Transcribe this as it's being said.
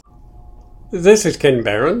This is Ken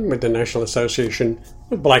Barron with the National Association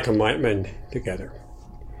of Black and White Men Together.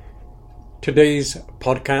 Today's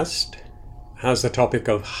podcast has the topic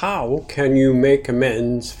of how can you make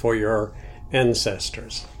amends for your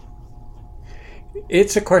ancestors?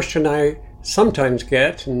 It's a question I sometimes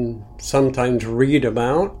get and sometimes read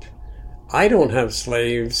about. I don't have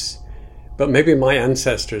slaves, but maybe my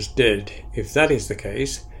ancestors did. If that is the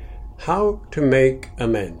case, how to make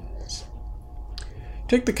amends?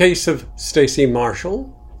 Take the case of Stacie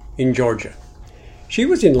Marshall in Georgia. She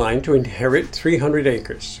was in line to inherit 300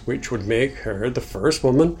 acres, which would make her the first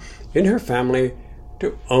woman in her family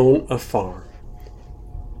to own a farm.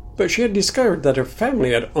 But she had discovered that her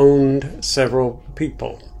family had owned several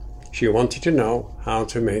people. She wanted to know how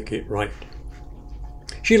to make it right.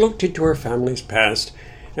 She looked into her family's past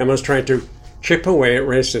and was trying to chip away at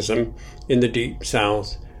racism in the Deep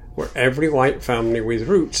South, where every white family with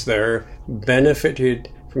roots there benefited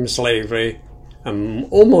from slavery, and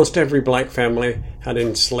almost every black family had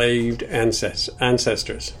enslaved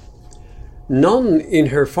ancestors. None in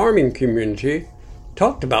her farming community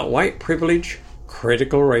talked about white privilege,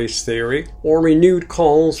 critical race theory, or renewed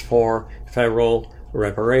calls for federal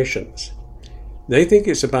reparations. They think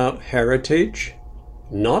it's about heritage,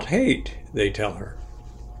 not hate, they tell her.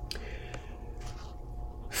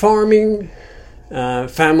 Farming,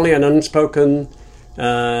 family, and unspoken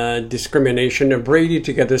discrimination are braided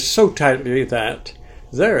together so tightly that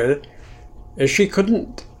she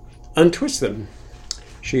couldn't untwist them.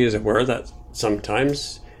 She is aware that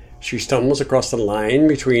sometimes she stumbles across the line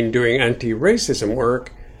between doing anti-racism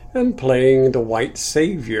work and playing the white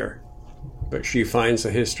savior, but she finds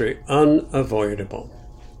the history unavoidable.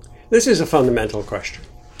 This is a fundamental question.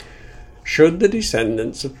 Should the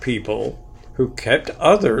descendants of people who kept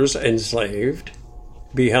others enslaved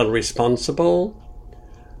be held responsible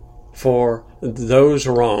for those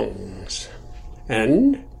wrongs?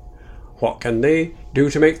 And what can they do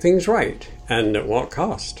to make things right, and at what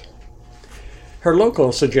cost? Her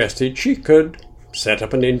local suggested she could set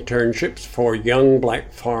up an internship for young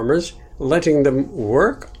black farmers, letting them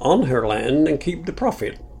work on her land and keep the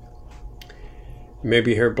profit.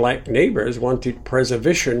 Maybe her black neighbors wanted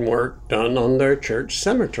preservation work done on their church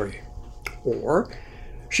cemetery. Or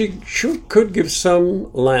she could give some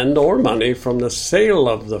land or money from the sale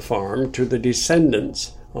of the farm to the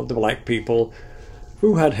descendants of the black people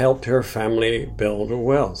who had helped her family build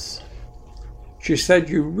wealth. She said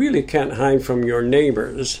you really can't hide from your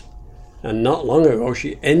neighbors, and not long ago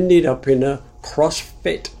she ended up in a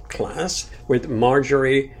CrossFit class with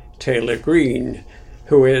Marjorie Taylor Greene,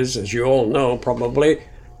 who is, as you all know, probably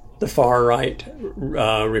the far-right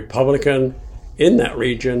Republican in that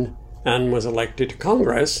region, and was elected to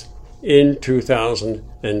Congress in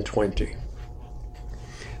 2020.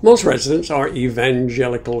 Most residents are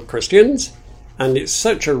evangelical Christians, and it's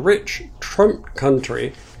such a rich Trump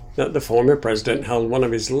country that the former president held one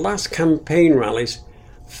of his last campaign rallies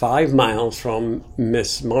 5 miles from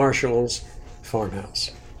Miss Marshall's farmhouse.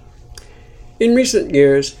 In recent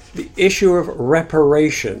years, the issue of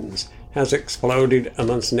reparations has exploded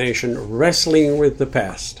amongst the nation wrestling with the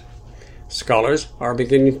past. Scholars are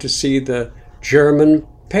beginning to see the German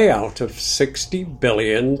payout of $60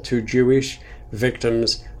 billion to Jewish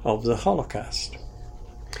victims of the Holocaust.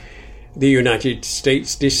 The United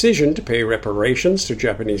States' decision to pay reparations to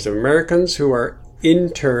Japanese Americans who were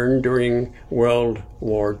interned during World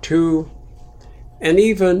War II, and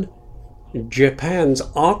even Japan's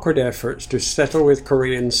awkward efforts to settle with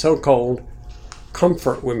Korean so-called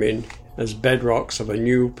comfort women as bedrocks of a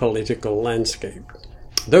new political landscape.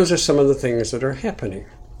 Those are some of the things that are happening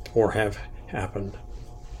or have happened.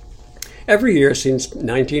 Every year since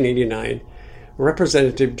 1989,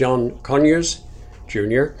 Representative John Conyers,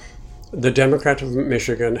 Jr., the Democrat of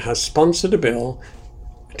Michigan, has sponsored a bill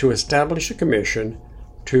to establish a commission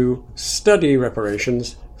to study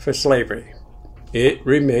reparations for slavery. It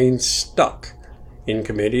remains stuck in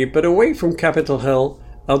committee, but away from Capitol Hill,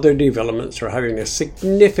 other developments are having a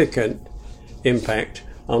significant impact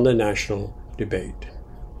on the national debate.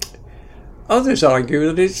 Others argue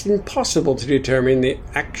that it's impossible to determine the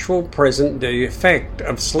actual present-day effect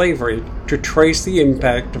of slavery to trace the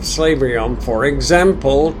impact of slavery on, for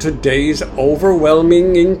example, today's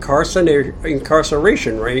overwhelming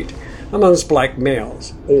incarceration rate amongst black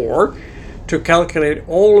males, or to calculate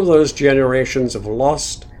all of those generations of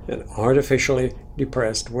lost and artificially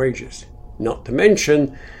depressed wages, not to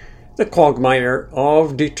mention the quagmire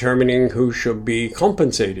of determining who should be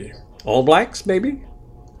compensated. All blacks, maybe?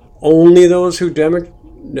 Only those who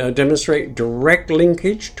demonstrate direct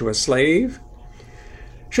linkage to a slave?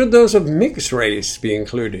 Should those of mixed race be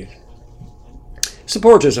included?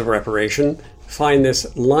 Supporters of reparation find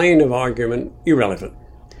this line of argument irrelevant.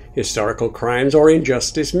 Historical crimes or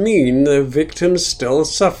injustice mean the victims still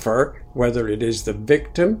suffer, whether it is the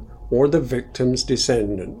victim or the victim's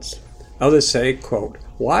descendants. Others say, quote,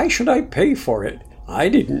 "Why should I pay for it? I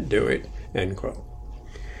didn't do it," end quote.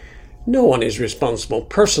 No one is responsible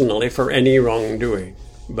personally for any wrongdoing,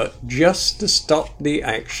 but just to stop the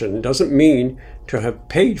action doesn't mean to have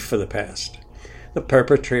paid for the past. The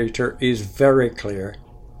perpetrator is very clear.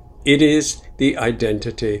 It is the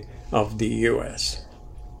identity of the U.S.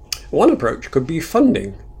 One approach could be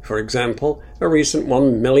funding. For example, a recent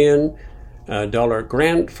 $1 million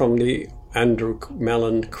grant from the Andrew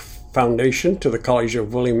Mellon Foundation to the College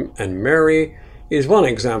of William and Mary is one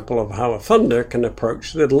example of how a funder can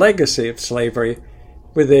approach the legacy of slavery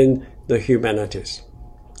within the humanities.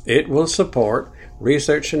 It will support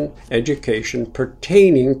research and education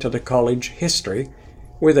pertaining to the college history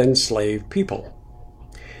with enslaved people.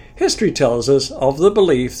 History tells us of the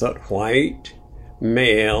belief that white,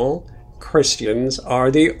 male Christians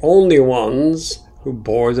are the only ones who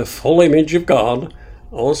bore the full image of God.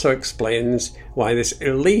 Also explains why this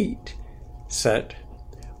elite set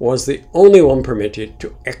was the only one permitted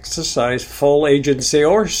to exercise full agency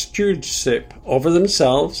or stewardship over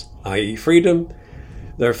themselves, i.e. freedom,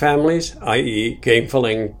 their families, i.e. gainful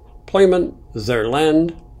employment, their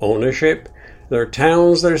land, ownership, their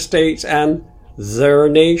towns, their states, and their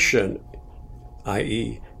nation,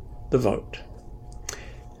 i.e. the vote.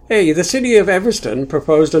 The city of Evanston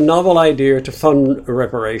proposed a novel idea to fund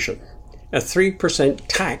reparation, a 3%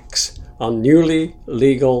 tax on newly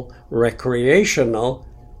legal recreational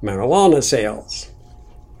marijuana sales.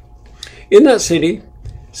 In that city,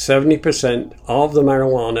 70% of the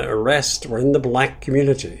marijuana arrests were in the black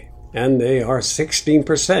community, and they are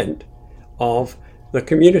 16% of the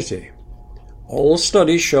community. All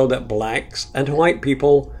studies show that blacks and white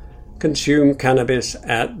people consume cannabis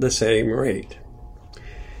at the same rate.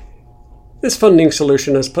 This funding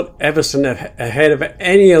solution has put Evanston ahead of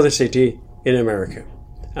any other city in America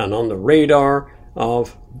and on the radar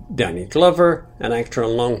of Danny Glover, an actor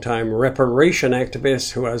and longtime reparation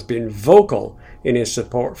activist who has been vocal in his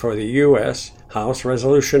support for the U.S. House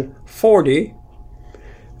Resolution 40.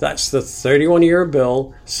 That's the 31-year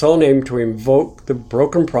bill so named to invoke the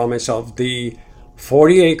broken promise of the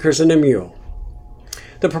 40 acres and a mule.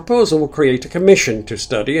 The proposal will create a commission to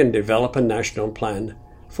study and develop a national plan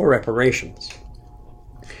for reparations.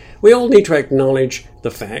 We all need to acknowledge the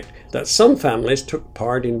fact that some families took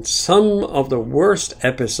part in some of the worst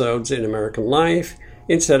episodes in American life.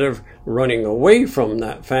 Instead of running away from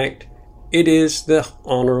that fact, it is the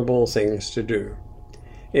honorable things to do.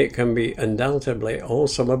 It can be undoubtedly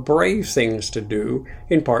also a brave things to do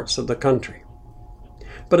in parts of the country.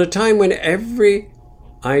 But a time when every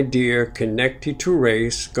idea connected to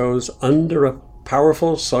race goes under a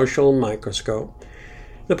powerful social microscope,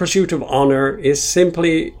 the pursuit of honor is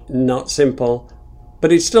simply not simple,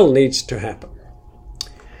 but it still needs to happen.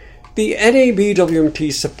 The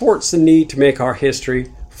NABWMT supports the need to make our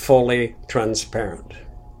history fully transparent.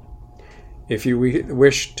 If you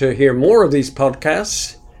wish to hear more of these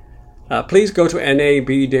podcasts, please go to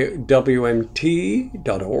nabwmt.org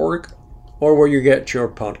or where you get your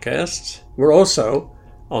podcasts. We're also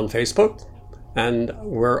on Facebook and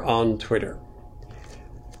we're on Twitter.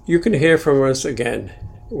 You can hear from us again.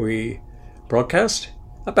 We broadcast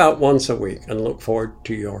about once a week and look forward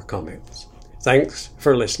to your comments. Thanks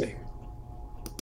for listening.